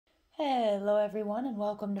Hello everyone and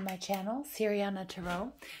welcome to my channel, Siriana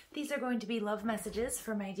Tarot. These are going to be love messages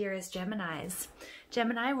for my dearest Geminis.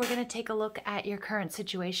 Gemini, we're going to take a look at your current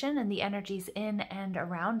situation and the energies in and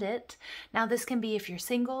around it. Now this can be if you're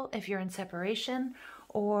single, if you're in separation,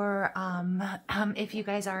 or if you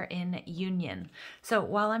guys are in union. So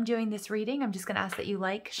while I'm doing this reading, I'm just going to ask that you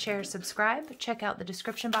like, share, subscribe. Check out the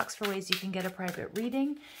description box for ways you can get a private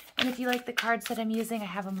reading. And if you like the cards that I'm using, I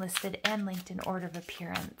have them listed and linked in order of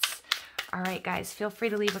appearance. All right, guys, feel free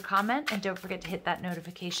to leave a comment and don't forget to hit that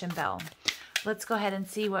notification bell. Let's go ahead and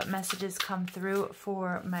see what messages come through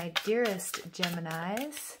for my dearest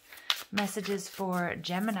Geminis. Messages for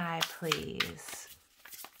Gemini, please.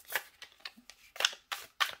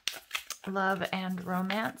 Love and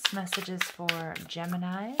romance, messages for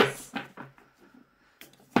Geminis.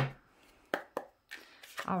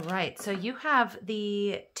 All right, so you have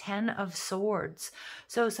the 10 of Swords.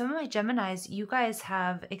 So some of my Geminis, you guys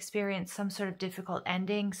have experienced some sort of difficult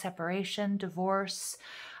ending, separation, divorce,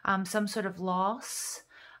 some sort of loss.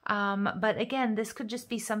 But again, this could just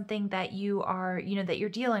be something that you are, that you're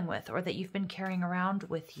dealing with or that you've been carrying around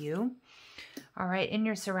with you. All right, in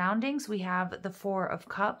your surroundings, we have the Four of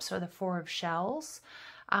Cups or the Four of Shells.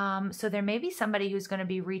 So there may be somebody who's going to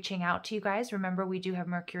be reaching out to you guys. Remember, we do have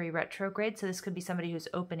Mercury retrograde, so this could be somebody who's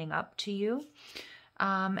opening up to you.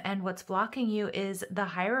 And what's blocking you is the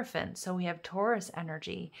Hierophant. So we have Taurus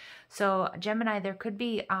energy. So Gemini, there could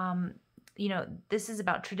be, this is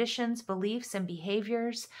about traditions, beliefs, and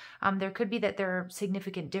behaviors. There could be that there are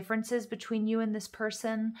significant differences between you and this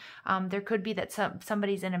person. There could be that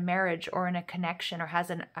somebody's in a marriage or in a connection or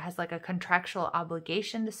has like a contractual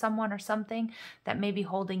obligation to someone or something that may be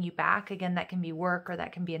holding you back. Again, that can be work or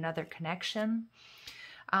that can be another connection.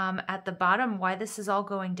 At the bottom, why this is all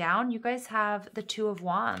going down, you guys have the Two of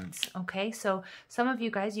Wands, okay? So some of you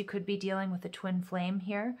guys, you could be dealing with a twin flame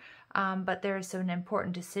here, but there is an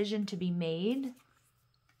important decision to be made.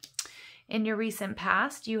 In your recent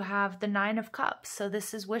past, you have the Nine of Cups, so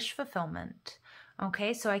this is wish fulfillment.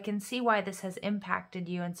 Okay, so I can see why this has impacted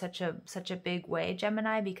you in such a big way,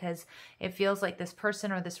 Gemini, because it feels like this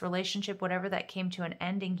person or this relationship, whatever that came to an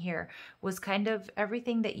ending here, was kind of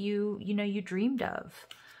everything that you dreamed of.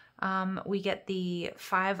 We get the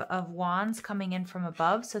Five of Wands coming in from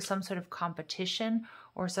above, so some sort of competition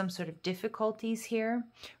or some sort of difficulties here.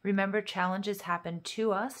 Remember, challenges happen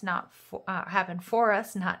to us, happen for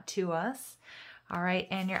us, not to us. All right,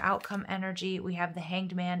 and your outcome energy, we have the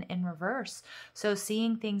Hanged Man in reverse. So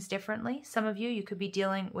seeing things differently. Some of you could be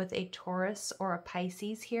dealing with a Taurus or a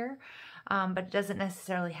Pisces here, but it doesn't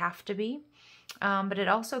necessarily have to be. But it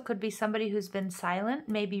also could be somebody who's been silent,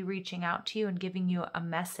 maybe reaching out to you and giving you a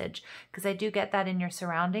message, because I do get that in your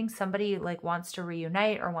surroundings. Somebody like wants to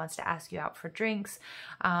reunite or wants to ask you out for drinks.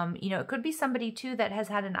 It could be somebody too that has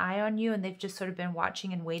had an eye on you and they've just sort of been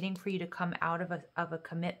watching and waiting for you to come out of a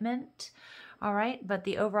commitment. All right, but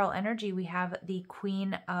the overall energy, we have the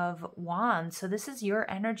Queen of Wands. So this is your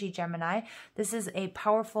energy, Gemini. This is a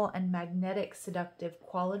powerful and magnetic, seductive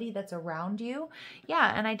quality that's around you.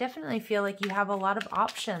 Yeah, and I definitely feel like you have a lot of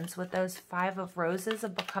options with those Five of Roses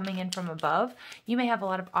coming in from above. You may have a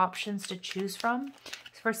lot of options to choose from.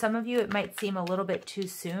 For some of you, it might seem a little bit too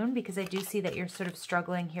soon because I do see that you're sort of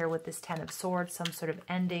struggling here with this Ten of Swords, some sort of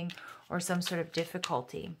ending or some sort of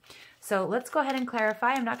difficulty. So let's go ahead and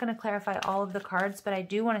clarify. I'm not going to clarify all of the cards, but I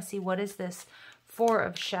do want to see what is this Four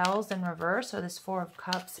of Shells in reverse or this Four of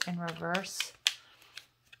Cups in reverse.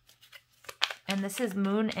 And this is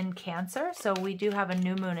Moon in Cancer, so we do have a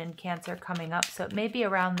new moon in Cancer coming up. So it may be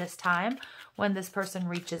around this time when this person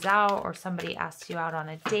reaches out or somebody asks you out on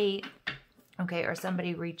a date, okay, or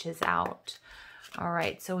somebody reaches out. All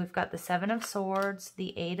right, so we've got the Seven of Swords,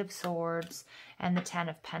 the Eight of Swords, and the Ten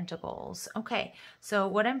of Pentacles. Okay, so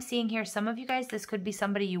what I'm seeing here, some of you guys, this could be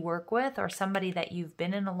somebody you work with or somebody that you've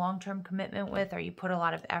been in a long-term commitment with or you put a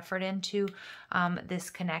lot of effort into this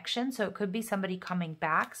connection. So it could be somebody coming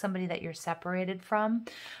back, somebody that you're separated from.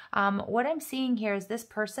 What I'm seeing here is this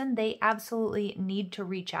person, they absolutely need to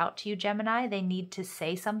reach out to you, Gemini. They need to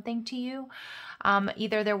say something to you.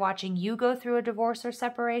 Either they're watching you go through a divorce or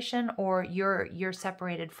separation or you're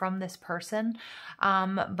separated from this person.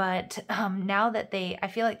 But now that I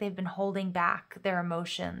feel like they've been holding back their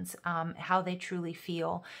emotions, how they truly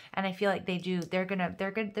feel. And I feel like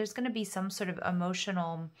there's gonna be some sort of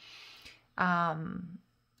emotional, I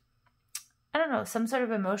don't know, some sort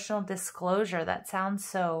of emotional disclosure. That sounds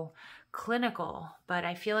so clinical, but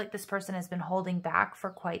I feel like this person has been holding back for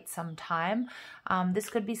quite some time. This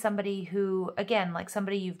could be somebody who, again, like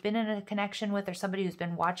somebody you've been in a connection with or somebody who's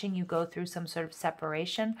been watching you go through some sort of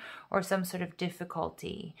separation or some sort of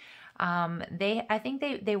difficulty. I think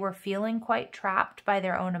they were feeling quite trapped by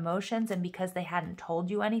their own emotions, and because they hadn't told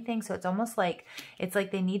you anything. So it's almost like, it's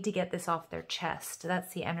like they need to get this off their chest.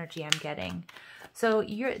 That's the energy I'm getting. So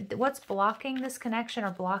what's blocking this connection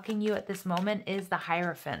or blocking you at this moment is the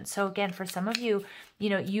Hierophant. So again, for some of you, you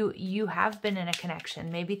know, you have been in a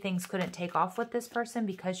connection. Maybe things couldn't take off with this person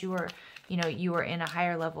because you were, you know, you were in a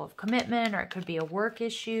higher level of commitment, or it could be a work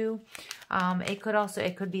issue.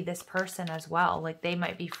 It could be this person as well. Like they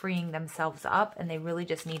might be freeing themselves up and they really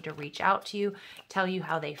just need to reach out to you, tell you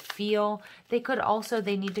how they feel. They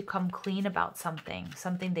need to come clean about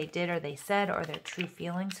something they did or they said, or their true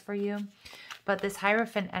feelings for you. But this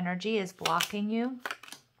Hierophant energy is blocking you.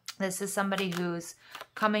 This is somebody who's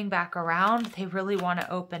coming back around. They really want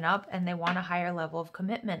to open up and they want a higher level of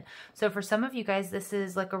commitment. So for some of you guys, this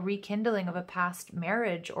is like a rekindling of a past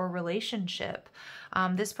marriage or relationship.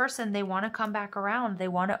 This person, they want to come back around. They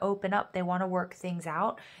want to open up. They want to work things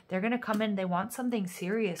out. They're going to come in. They want something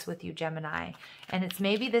serious with you, Gemini. And it's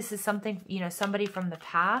maybe this is something, you know, somebody from the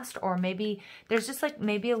past, or maybe there's just like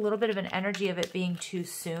maybe a little bit of an energy of it being too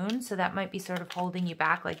soon. So that might be sort of holding you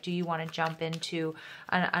back. Like, do you want to jump into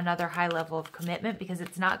another high level of commitment? Because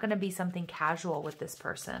it's not going to be something casual with this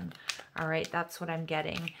person. All right, that's what I'm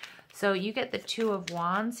getting. So you get the Two of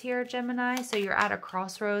Wands here, Gemini. So you're at a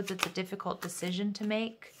crossroads. It's a difficult decision to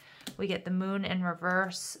make. We get the Moon in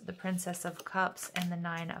reverse, the Princess of Cups, and the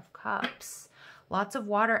Nine of Cups. Lots of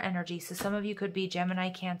water energy. So some of you could be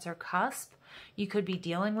Gemini, Cancer, cusp. You could be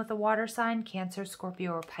dealing with a water sign, Cancer,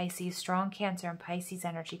 Scorpio, or Pisces. Strong Cancer and Pisces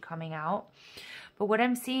energy coming out. But what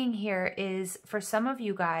I'm seeing here is, for some of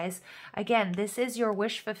you guys, again, this is your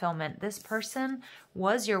wish fulfillment. This person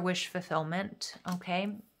was your wish fulfillment,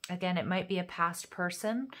 okay? Again, it might be a past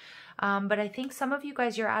person, but I think some of you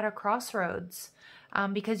guys, you're at a crossroads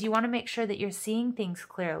because you want to make sure that you're seeing things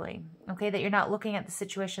clearly, okay? That you're not looking at the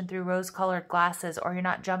situation through rose-colored glasses, or you're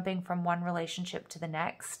not jumping from one relationship to the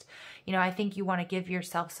next. You know, I think you want to give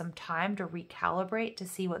yourself some time to recalibrate, to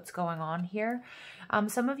see what's going on here.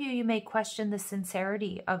 Some of you may question the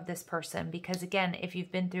sincerity of this person because, again, if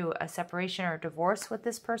you've been through a separation or a divorce with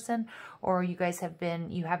this person, or you guys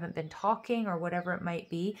you haven't been talking, or whatever it might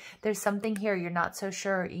be, there's something here you're not so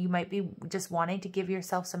sure. You might be just wanting to give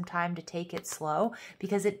yourself some time to take it slow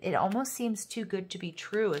because it almost seems too good to be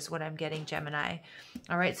true is what I'm getting, Gemini.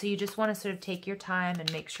 All right, so you just want to sort of take your time and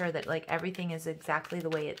make sure that like everything is exactly the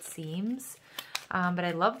way it seems. But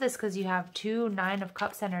I love this because you have two Nine of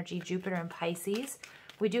Cups energy, Jupiter and Pisces.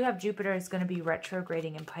 We do have Jupiter is going to be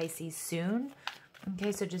retrograding in Pisces soon.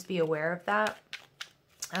 Okay, so just be aware of that.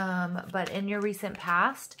 But in your recent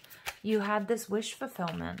past, you had this wish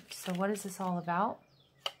fulfillment. So what is this all about?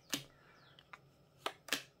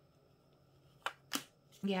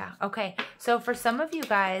 Yeah, okay. So for some of you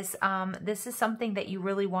guys, this is something that you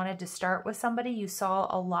really wanted to start with somebody. You saw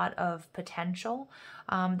a lot of potential.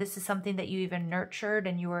 This is something that you even nurtured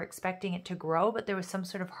and you were expecting it to grow, but there was some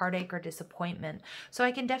sort of heartache or disappointment. So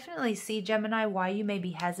I can definitely see, Gemini, why you may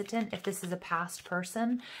be hesitant if this is a past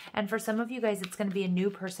person. And for some of you guys, it's going to be a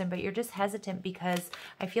new person, but you're just hesitant because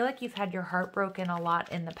I feel like you've had your heart broken a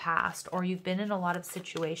lot in the past, or you've been in a lot of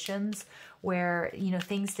situations where, you know,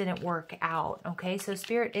 things didn't work out, okay? So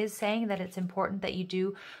Spirit is saying that it's important that you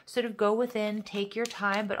do sort of go within, take your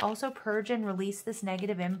time, but also purge and release this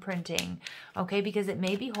negative imprinting, okay? Because it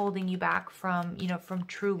may be holding you back from, you know, from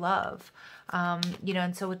true love. You know,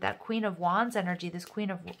 and so with that Queen of Wands energy, this Queen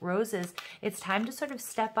of Roses, it's time to sort of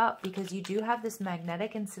step up because you do have this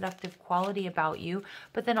magnetic and seductive quality about you,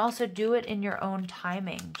 but then also do it in your own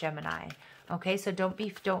timing, Gemini. Okay, so don't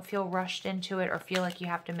feel rushed into it or feel like you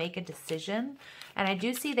have to make a decision. And I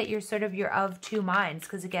do see that you're of two minds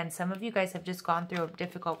because, again, some of you guys have just gone through a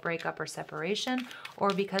difficult breakup or separation, or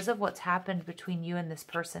because of what's happened between you and this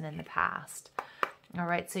person in the past. All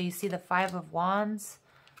right, so you see the Five of Wands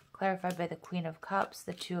clarified by the Queen of Cups,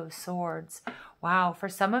 the Two of Swords. Wow, for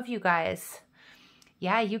some of you guys,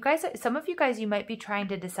 yeah, some of you guys, you might be trying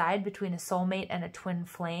to decide between a soulmate and a twin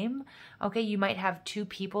flame. Okay, you might have two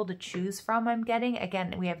people to choose from, I'm getting.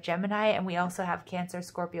 Again, we have Gemini and we also have Cancer,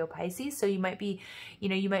 Scorpio, Pisces. So you might be, you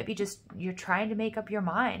know, you're trying to make up your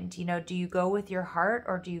mind. You know, do you go with your heart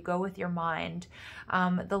or do you go with your mind?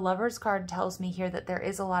 The Lover's card tells me here that there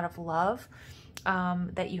is a lot of love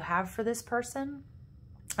that you have for this person.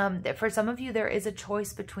 For some of you, there is a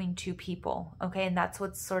choice between two people, okay? And that's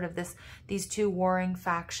what's sort of these two warring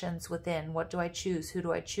factions within. What do I choose? Who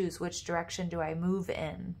do I choose? Which direction do I move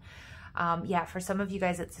in? Yeah, for some of you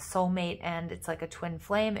guys, it's a soulmate and it's like a twin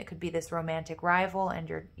flame. It could be this romantic rival and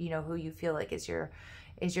you know, who you feel like is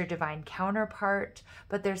is your divine counterpart.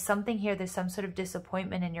 But there's something here, there's some sort of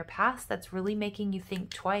disappointment in your past that's really making you think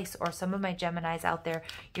twice. Or some of my Geminis out there,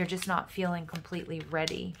 you're just not feeling completely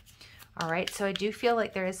ready. All right, so I do feel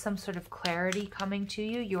like there is some sort of clarity coming to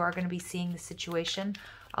you. You are going to be seeing the situation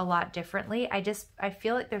a lot differently. I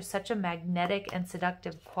feel like there's such a magnetic and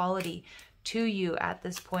seductive quality to you at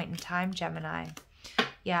this point in time, Gemini.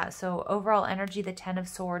 Yeah, so overall energy, the 10 of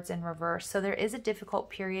Swords in reverse. So there is a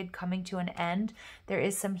difficult period coming to an end. There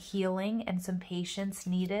is some healing and some patience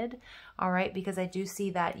needed, all right? Because I do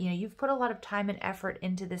see that, you know, you've put a lot of time and effort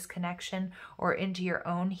into this connection or into your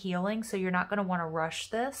own healing, so you're not going to want to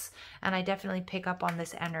rush this. And I definitely pick up on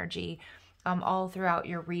this energy all throughout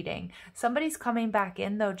your reading. Somebody's coming back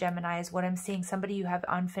in though, Gemini, is what I'm seeing. Somebody you have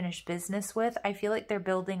unfinished business with. I feel like they're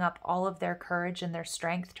building up all of their courage and their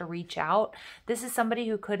strength to reach out. This is somebody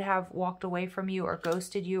who could have walked away from you or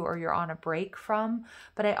ghosted you or you're on a break from.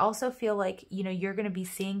 But I also feel like, you know, you're going to be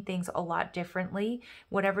seeing things a lot differently,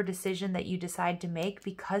 whatever decision that you decide to make,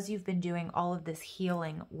 because you've been doing all of this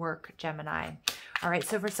healing work, Gemini. All right,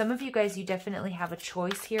 so for some of you guys, you definitely have a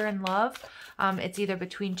choice here in love. It's either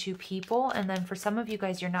between two people, and then for some of you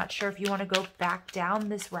guys, you're not sure if you want to go back down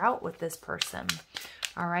this route with this person.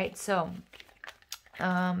 All right, so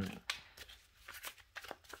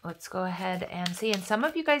let's go ahead and see. And some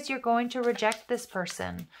of you guys, you're going to reject this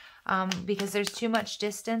person because there's too much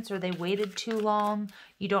distance or they waited too long.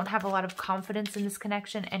 You don't have a lot of confidence in this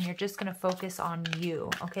connection, and you're just going to focus on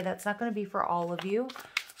you. Okay, that's not going to be for all of you.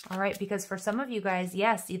 All right, because for some of you guys,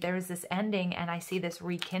 yes, there is this ending, and I see this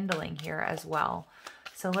rekindling here as well.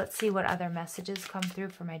 So let's see what other messages come through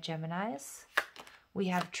for my Geminis. We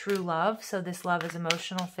have true love. So this love is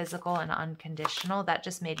emotional, physical, and unconditional. That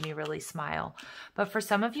just made me really smile. But for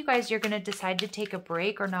some of you guys, you're going to decide to take a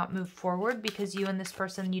break or not move forward because you and this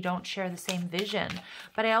person, you don't share the same vision.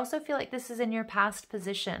 But I also feel like this is in your past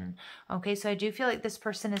position. Okay, so I do feel like this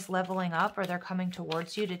person is leveling up, or they're coming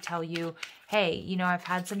towards you to tell you, hey, you know, I've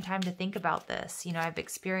had some time to think about this. You know, I've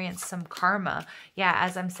experienced some karma. Yeah,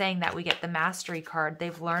 as I'm saying that, we get the Mastery card.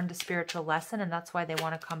 They've learned a spiritual lesson, and that's why they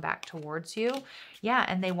want to come back towards you. Yeah,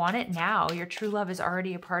 and they want it now. Your true love is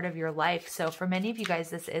already a part of your life. So for many of you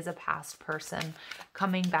guys, this is a past person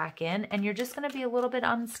coming back in, and you're just going to be a little bit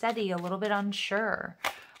unsteady, a little bit unsure.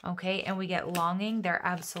 Okay, and we get longing. They're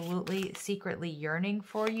absolutely secretly yearning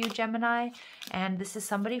for you, Gemini. And this is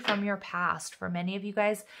somebody from your past. For many of you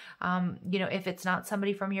guys, you know, if it's not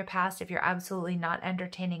somebody from your past, if you're absolutely not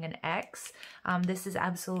entertaining an ex, this is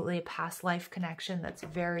absolutely a past life connection that's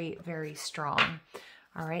very, very strong.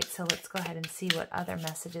 All right, so let's go ahead and see what other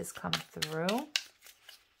messages come through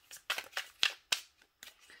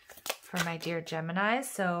for my dear Geminis.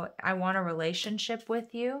 So I want a relationship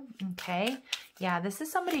with you. Okay. Yeah, this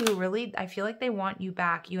is somebody who really, I feel like they want you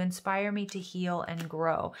back. You inspire me to heal and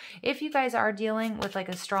grow. If you guys are dealing with like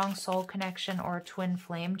a strong soul connection or a twin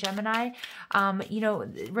flame, Gemini, you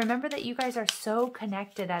know, remember that you guys are so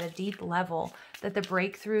connected at a deep level that the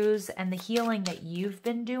breakthroughs and the healing that you've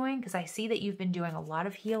been doing, because I see that you've been doing a lot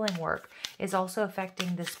of healing work, is also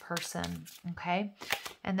affecting this person. Okay.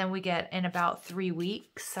 And then we get in about 3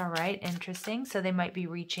 weeks. All right. Interesting. So they might be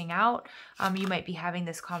reaching out. You might be having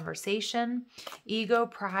this conversation. Ego,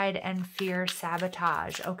 pride, and fear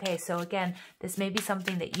sabotage. Okay, so again, this may be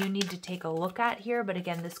something that you need to take a look at here, but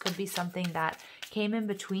again, this could be something that came in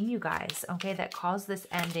between you guys, okay, that caused this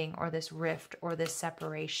ending or this rift or this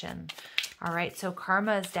separation. All right, so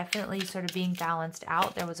karma is definitely sort of being balanced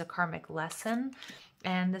out. There was a karmic lesson.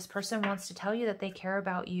 And this person wants to tell you that they care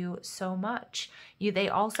about you so much. They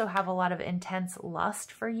also have a lot of intense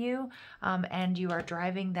lust for you, and you are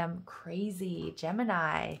driving them crazy,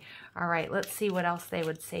 Gemini. All right, let's see what else they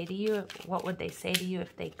would say to you. What would they say to you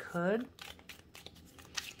if they could?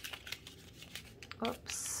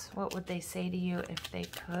 Oops. What would they say to you if they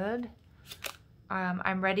could?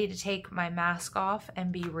 I'm ready to take my mask off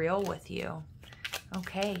and be real with you.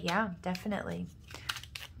 Okay, yeah, definitely.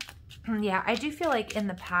 Yeah, I do feel like in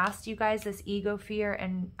the past, you guys, this ego, fear,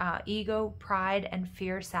 and ego, pride, and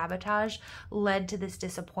fear sabotage led to this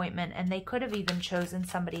disappointment, and they could have even chosen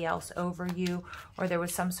somebody else over you, or there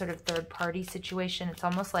was some sort of third-party situation. It's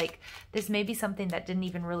almost like this may be something that didn't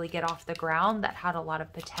even really get off the ground, that had a lot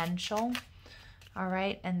of potential. All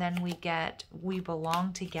right, and then we get we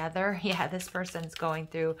belong together. Yeah, this person's going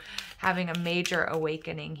through having a major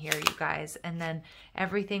awakening here, you guys. And then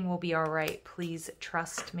everything will be all right. Please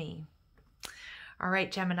trust me. All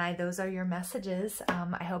right, Gemini, those are your messages.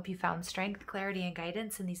 I hope you found strength, clarity, and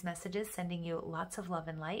guidance in these messages, sending you lots of love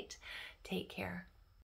and light. Take care.